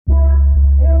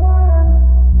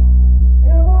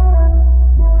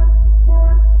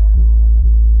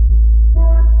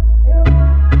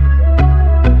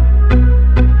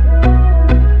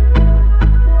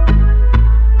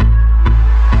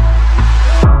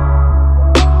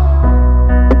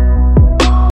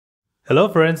Hello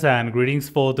friends and greetings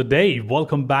for today.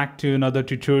 Welcome back to another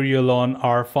tutorial on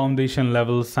our foundation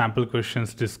level sample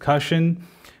questions discussion.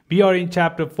 We are in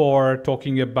chapter 4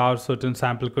 talking about certain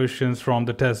sample questions from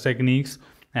the test techniques,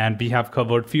 and we have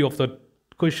covered few of the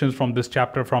questions from this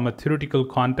chapter from a theoretical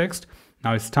context.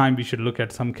 Now it's time we should look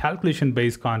at some calculation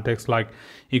based context like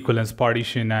equivalence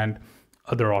partition and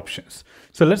other options.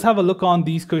 So let's have a look on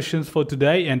these questions for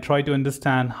today and try to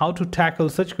understand how to tackle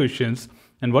such questions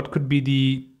and what could be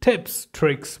the tips,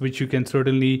 tricks, which you can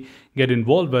certainly get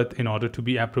involved with in order to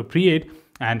be appropriate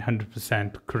and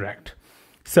 100% correct.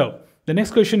 So the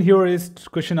next question here is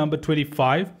question number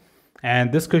 25.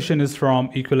 And this question is from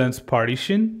equivalence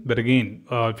partition. But again,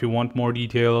 if you want more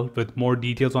detail with more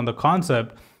details on the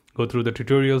concept, go through the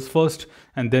tutorials first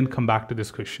and then come back to this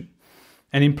question.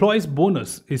 An employee's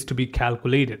bonus is to be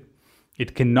calculated.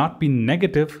 It cannot be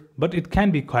negative, but it can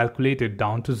be calculated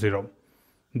down to 0.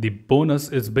 The bonus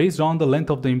is based on the length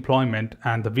of the employment,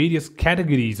 and the various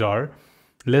categories are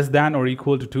less than or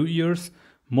equal to 2 years,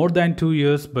 more than 2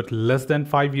 years but less than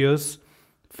 5 years,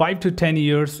 5 to 10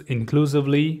 years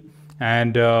inclusively,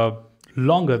 and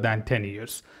longer than 10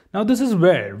 years. Now this is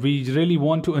where we really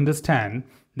want to understand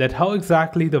that how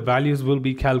exactly the values will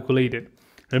be calculated.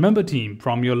 Remember team,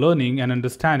 from your learning and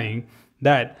understanding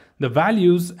that the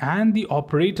values and the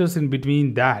operators in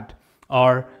between that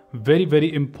are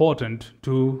very important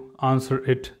to answer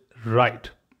it right.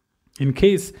 In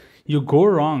case you go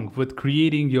wrong with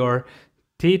creating your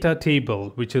data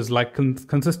table, which is like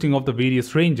consisting of the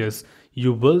various ranges,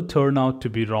 you will turn out to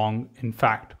be wrong in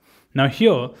fact. Now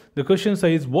here the question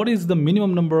says, what is the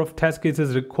minimum number of test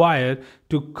cases required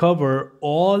to cover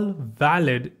all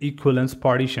valid equivalence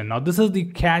partition? Now this is the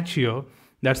catch here,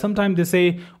 that sometimes they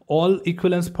say all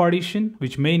equivalence partition,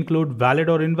 which may include valid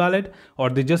or invalid, or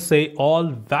they just say all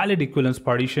valid equivalence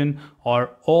partition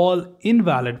or all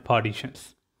invalid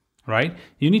partitions, right?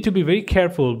 You need to be very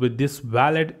careful with this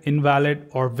valid, invalid,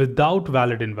 or without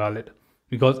valid, invalid,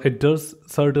 because it does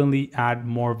certainly add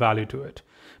more value to it.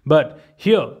 But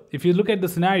here, if you look at the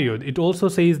scenario, it also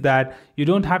says that you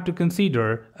don't have to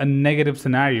consider a negative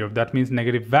scenario. That means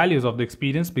negative values of the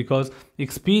experience, because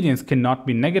experience cannot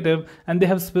be negative, and they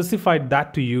have specified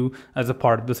that to you as a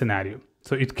part of the scenario.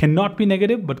 So it cannot be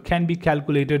negative, but can be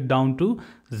calculated down to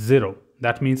 0.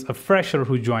 That means a fresher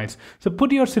who joins. So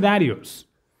put your scenarios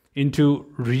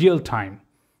into real time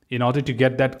in order to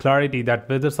get that clarity that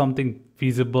whether something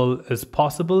feasible is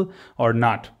possible or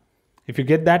not. If you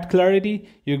get that clarity,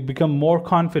 you become more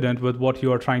confident with what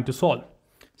you are trying to solve.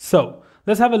 So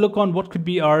let's have a look on what could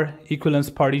be our equivalence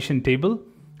partition table.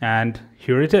 And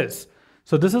here it is.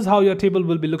 So this is how your table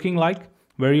will be looking like,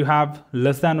 where you have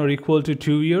less than or equal to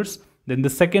 2 years. Then the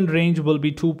second range will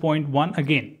be 2.1.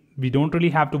 Again, we don't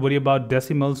really have to worry about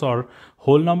decimals or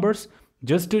whole numbers.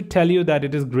 Just to tell you that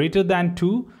it is greater than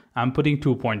 2, I'm putting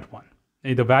 2.1.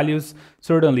 The values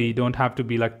certainly don't have to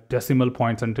be like decimal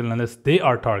points unless they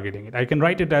are targeting it. I can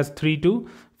write it as 3 to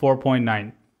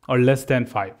 4.9 or less than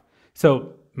 5.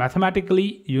 So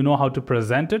mathematically, you know how to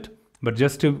present it, but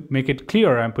just to make it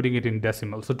clear, I'm putting it in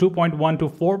decimal. So 2.1 to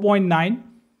 4.9,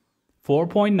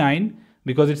 4.9,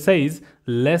 because it says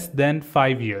less than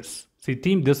 5 years. See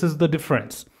team, this is the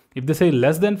difference. If they say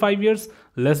less than 5 years,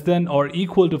 less than or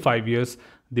equal to 5 years,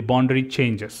 the boundary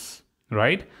changes,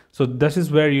 right? So this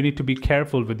is where you need to be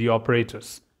careful with the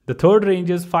operators. The third range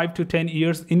is 5 to 10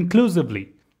 years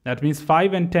inclusively. That means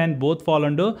 5 and 10 both fall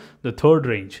under the third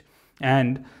range,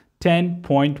 and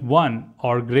 10.1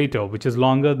 or greater, which is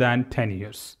longer than 10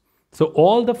 years. So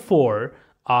all the 4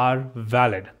 are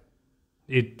valid.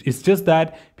 It's just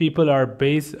that people are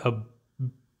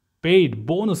paid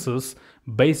bonuses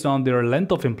based on their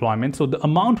length of employment. So the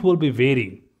amount will be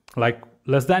varying. Like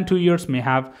less than 2 years may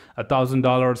have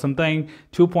 $1,000 or something.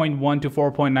 2.1 to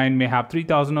 4.9 may have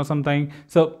 $3,000 or something.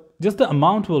 So just the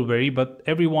amount will vary, but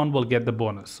everyone will get the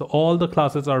bonus. So all the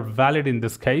classes are valid in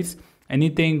this case.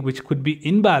 Anything which could be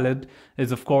invalid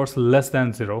is of course less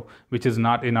than 0, which is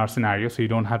not in our scenario. So you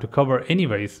don't have to cover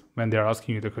anyways when they're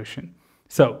asking you the question.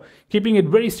 So keeping it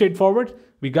very straightforward,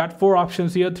 we got 4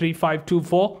 options here, 3, 5, 2,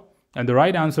 4. And the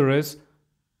right answer is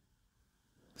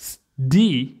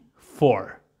D,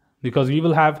 4. Because we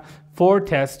will have 4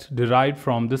 tests derived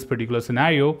from this particular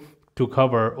scenario to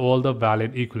cover all the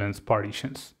valid equivalence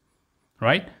partitions,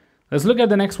 right? Let's look at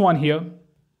the next one here.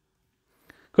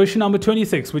 Question number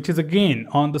 26, which is again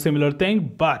on the similar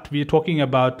thing, but we are talking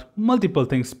about multiple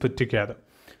things put together.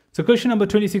 So question number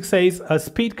 26 says a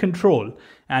speed control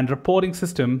and reporting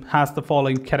system has the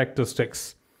following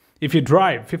characteristics. If you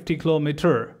drive 50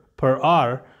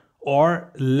 km/h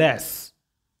or less,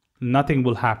 nothing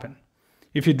will happen.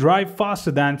 If you drive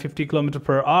faster than 50 km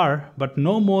per hour, but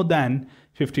no more than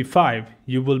 55,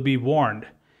 you will be warned.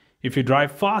 If you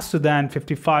drive faster than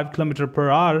 55 km per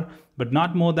hour, but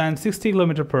not more than 60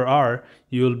 km per hour,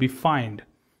 you will be fined.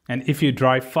 And if you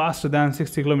drive faster than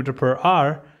 60 km per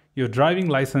hour, your driving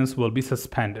license will be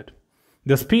suspended.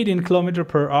 The speed in km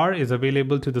per hour is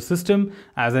available to the system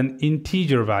as an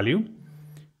integer value,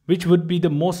 which would be the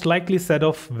most likely set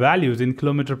of values in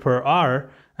km per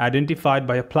hour identified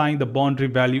by applying the boundary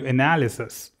value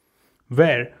analysis,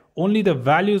 where only the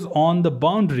values on the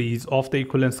boundaries of the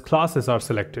equivalence classes are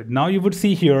selected. Now you would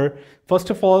see here, first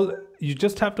of all, you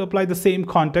just have to apply the same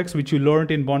context which you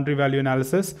learned in boundary value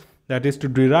analysis, that is to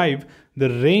derive the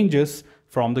ranges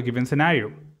from the given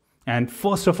scenario. And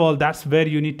first of all, that's where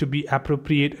you need to be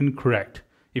appropriate and correct.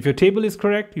 If your table is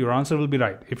correct, your answer will be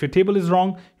right. If your table is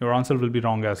wrong, your answer will be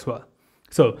wrong as well.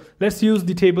 So let's use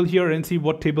the table here and see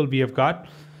what table we have got.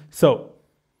 So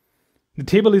the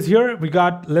table is here. We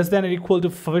got less than or equal to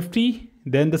 50.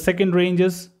 Then the second range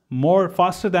is more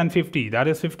faster than 50. That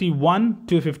is 51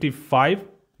 to 55,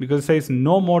 because it says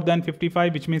no more than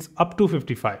 55, which means up to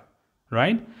 55,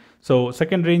 right? So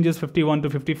second range is 51 to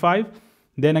 55.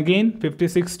 Then again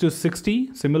 56 to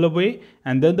 60, similar way.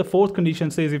 And then the fourth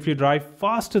condition says if you drive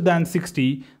faster than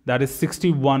 60, that is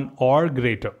 61 or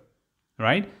greater,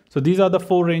 right? So these are the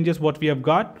four ranges what we have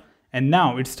got. And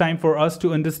now it's time for us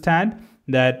to understand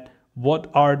that what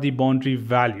are the boundary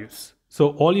values.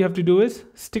 So all you have to do is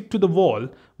stick to the wall,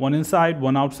 one inside,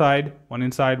 one outside, one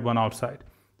inside, one outside.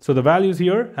 So the values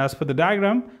here, as per the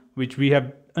diagram, which we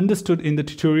have understood in the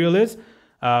tutorial, is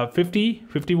 50,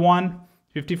 51,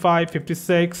 55,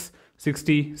 56,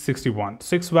 60, 61.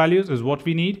 6 values is what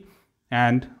we need,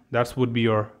 and that would be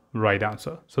your right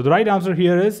answer. So the right answer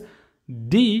here is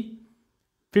D,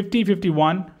 50,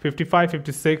 51, 55,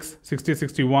 56, 60,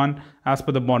 61 as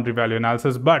per the boundary value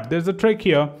analysis. But there's a trick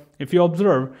here. If you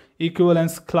observe,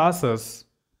 equivalence classes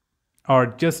are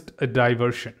just a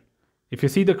diversion. If you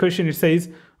see the question, it says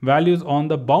values on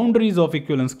the boundaries of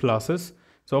equivalence classes.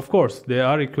 So of course, there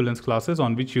are equivalence classes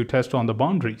on which you test on the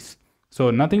boundaries. So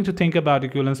nothing to think about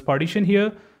equivalence partition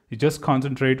here. You just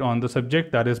concentrate on the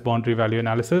subject, that is boundary value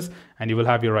analysis, and you will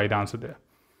have your right answer there.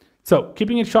 So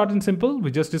keeping it short and simple,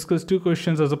 we just discussed 2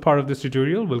 questions as a part of this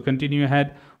tutorial. We'll continue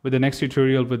ahead with the next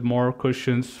tutorial with more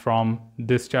questions from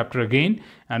this chapter again.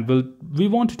 And we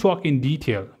want to talk in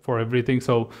detail for everything.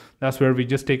 So that's where we're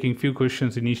just taking few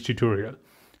questions in each tutorial.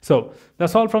 So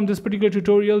that's all from this particular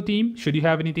tutorial, team. Should you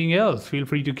have anything else, feel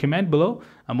free to comment below.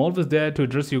 I'm always there to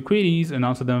address your queries and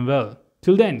answer them well.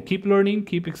 Till then, keep learning,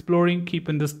 keep exploring, keep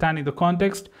understanding the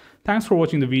context. Thanks for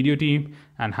watching the video, team,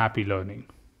 and happy learning.